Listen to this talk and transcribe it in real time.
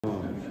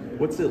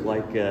What's it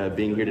like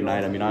being here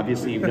tonight? I mean,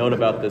 obviously you've known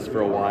about this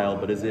for a while,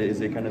 but is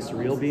it kind of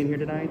surreal being here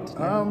tonight?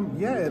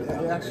 Yeah, it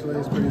actually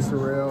is pretty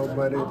surreal,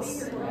 but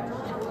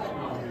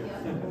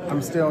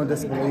I'm still in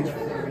disbelief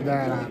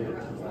that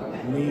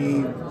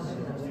me,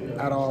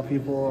 out of all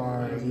people,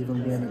 are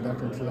even being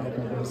inducted to the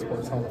Oklahoma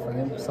Sports Hall of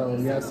Fame. So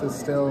yes, it's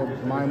still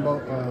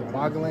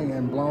mind-boggling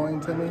and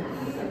blowing to me,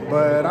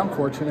 but I'm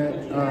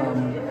fortunate.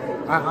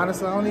 I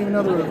honestly don't even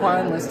know the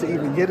requirements to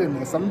even get in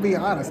this. I'm gonna be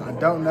honest, I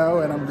don't know,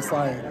 and I'm just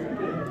like,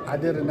 I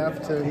did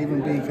enough to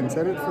even be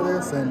considered for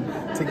this, and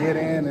to get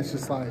in, it's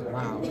just like,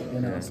 wow, you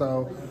know.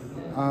 So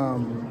I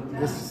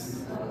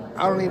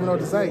don't even know what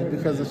to say,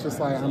 because it's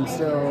just like I'm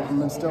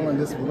still in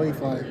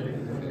disbelief. Like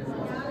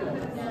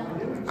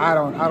I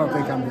don't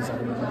think I'm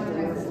deserving of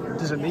it.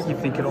 Does it make you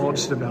think at all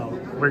just about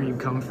where you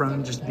come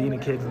from, just being a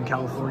kid from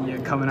California,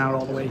 coming out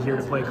all the way here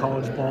to play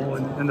college ball,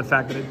 and the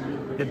fact that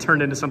it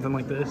turned into something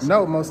like this?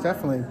 No, most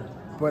definitely.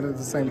 But at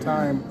the same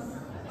time,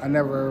 I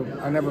never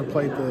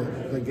played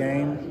the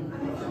game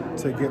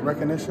to get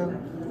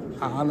recognition.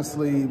 I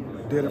honestly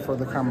did it for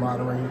the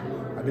camaraderie.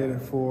 I did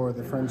it for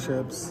the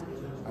friendships.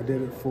 I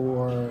did it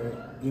for,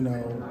 you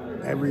know,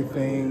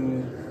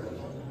 everything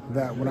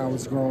that when I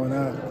was growing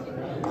up,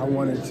 I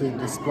wanted to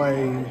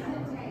display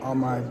all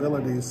my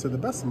abilities to the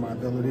best of my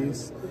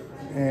abilities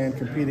and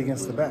compete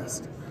against the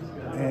best.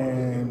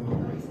 And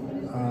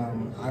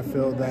I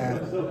feel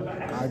that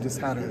I just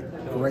had a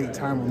great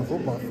time on the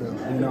football field.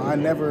 You know, I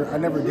never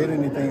did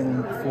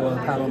anything for a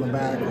pat on the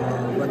back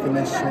or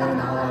recognition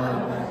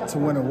or to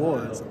win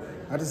awards.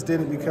 I just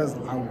did it because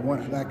I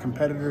want that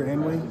competitor in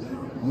me.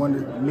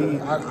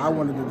 I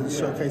wanted to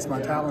showcase my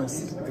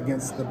talents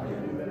against the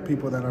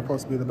people that are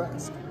supposed to be the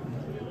best.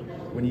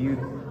 When you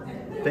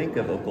think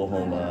of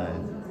Oklahoma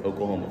and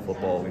Oklahoma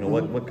football, you know,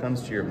 what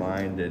comes to your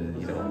mind, and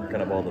you know,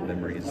 kind of all the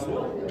memories?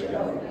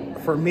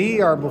 For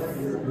me, or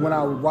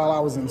while I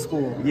was in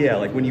school? Yeah,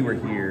 like when you were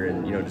here,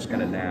 and you know, just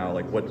kind of now.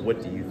 Like, what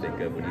do you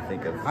think of when you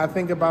think of? I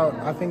think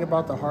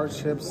about the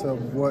hardships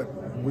of what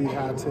we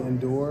had to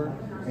endure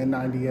in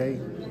 '98,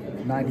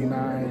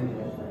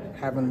 '99,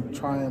 having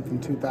triumph in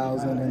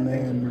 2000, and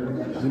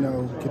then, you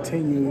know,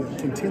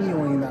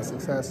 continuing that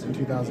success in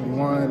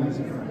 2001,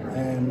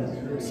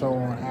 and so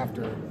on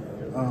after.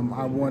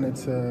 I wanted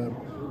to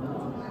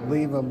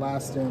leave a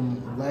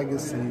lasting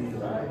legacy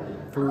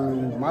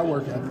through my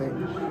work ethic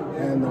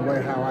and the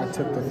way how I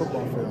took the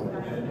football field.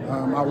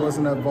 I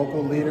wasn't a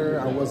vocal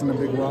leader. I wasn't a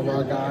big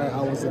rah-rah guy.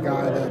 I was a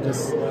guy that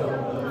just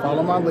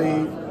followed my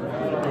lead.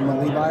 I'm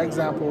gonna lead by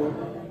example,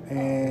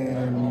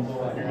 and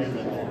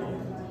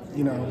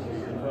you know,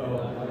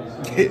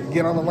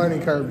 get on the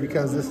learning curve,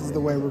 because this is the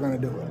way we're gonna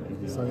do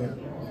it. So yeah.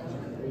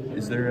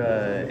 Is there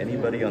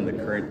anybody on the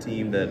current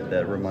team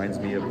that reminds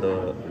you of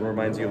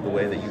the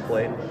way that you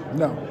played?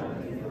 No,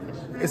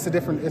 it's a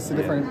different,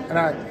 and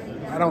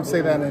I don't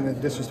say that in a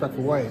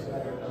disrespectful way.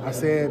 I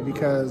say it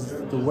because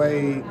the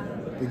way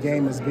the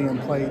game is being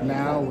played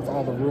now, with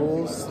all the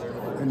rules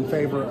in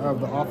favor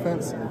of the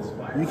offense,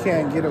 you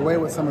can't get away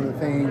with some of the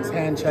things,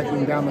 hand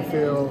checking down the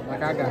field,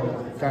 like I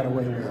got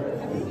away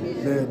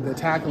with. The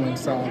tackling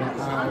side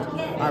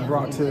I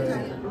brought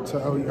to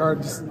or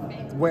just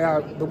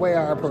the way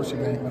I approach the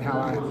game, and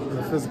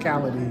the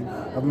physicality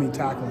of me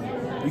tackling.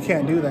 You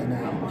can't do that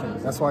now.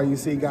 That's why you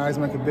see guys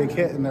make a big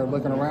hit and they're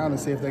looking around to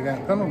see if they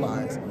got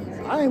penalized.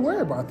 I ain't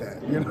worried about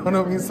that. You know what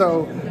I mean?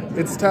 So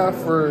it's tough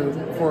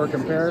for a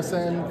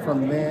comparison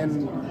from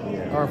then,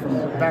 or from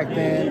back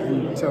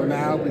then until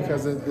now,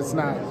 because it's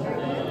not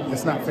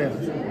fair.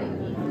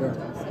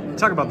 Yeah.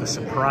 Talk about the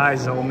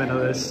surprise element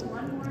of this.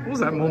 What was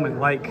that moment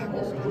like,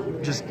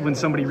 just when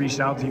somebody reached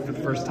out to you for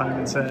the first time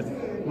and said,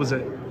 was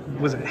it,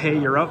 hey,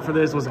 you're up for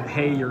this? Was it,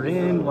 hey, you're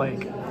in?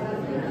 Like,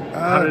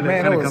 how did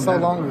man, it was so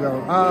long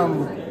ago.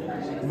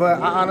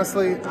 But I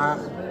honestly,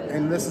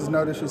 and this is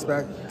no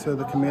disrespect to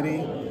the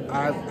committee,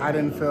 I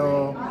didn't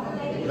feel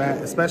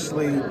that,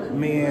 especially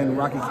me and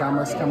Rocky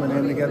Kalmus coming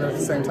in together at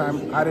the same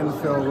time, I didn't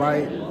feel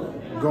right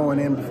going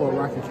in before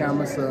Rocky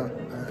Kalmus, a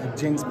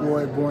Jinx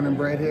boy born and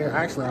bred here.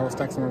 Actually, I was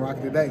texting with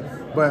Rocky today,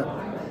 but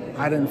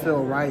I didn't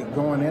feel right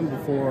going in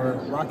before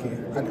Rocky.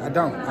 I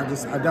don't.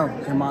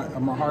 In my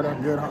heart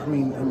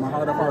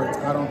of hearts,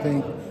 I don't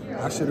think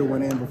I should have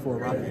went in before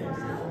Rocky.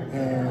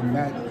 And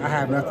that, I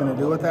had nothing to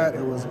do with that.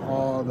 It was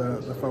all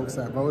the folks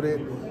that voted.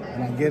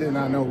 And I get it, and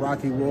I know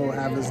Rocky will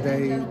have his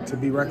day to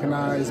be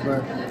recognized,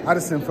 but I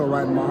just didn't feel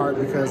right in my heart,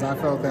 because I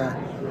felt that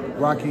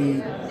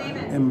Rocky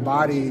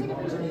embodied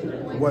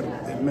what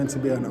it meant to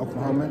be an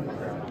Oklahoman,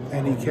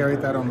 and he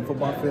carried that on the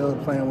football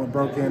field, playing with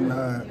broken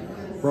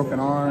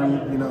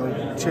arm, you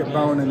know, chip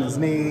bone in his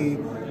knee,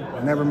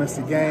 never missed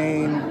a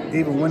game.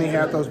 Even when he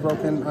had those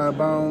broken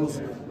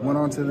bones, went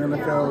on to the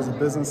NFL as a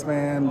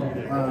businessman,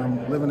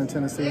 living in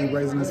Tennessee,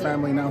 raising his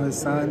family. Now his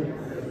son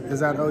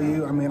is at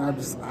OU. I mean, I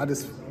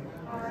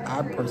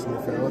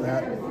personally feel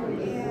that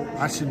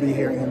I should be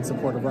here in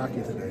support of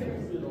Rocky today.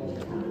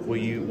 Will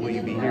you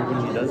be here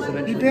when he does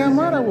eventually? You damn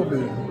right I will be,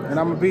 and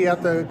I'm gonna be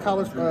at the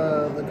college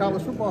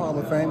football Hall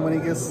of Fame when he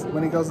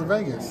goes to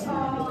Vegas.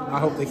 I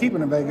hope they keep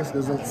it in Vegas,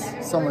 because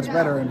it's so much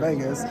better in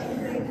Vegas.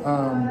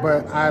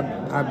 But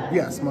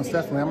yes, most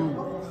definitely,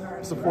 I'm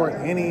support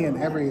any and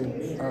every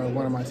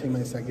one of my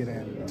teammates that get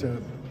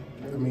in.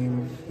 I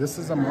mean, this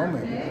is a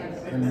moment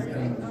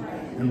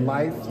in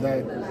life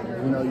that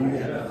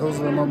those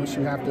are the moments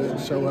you have to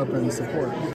show up and support.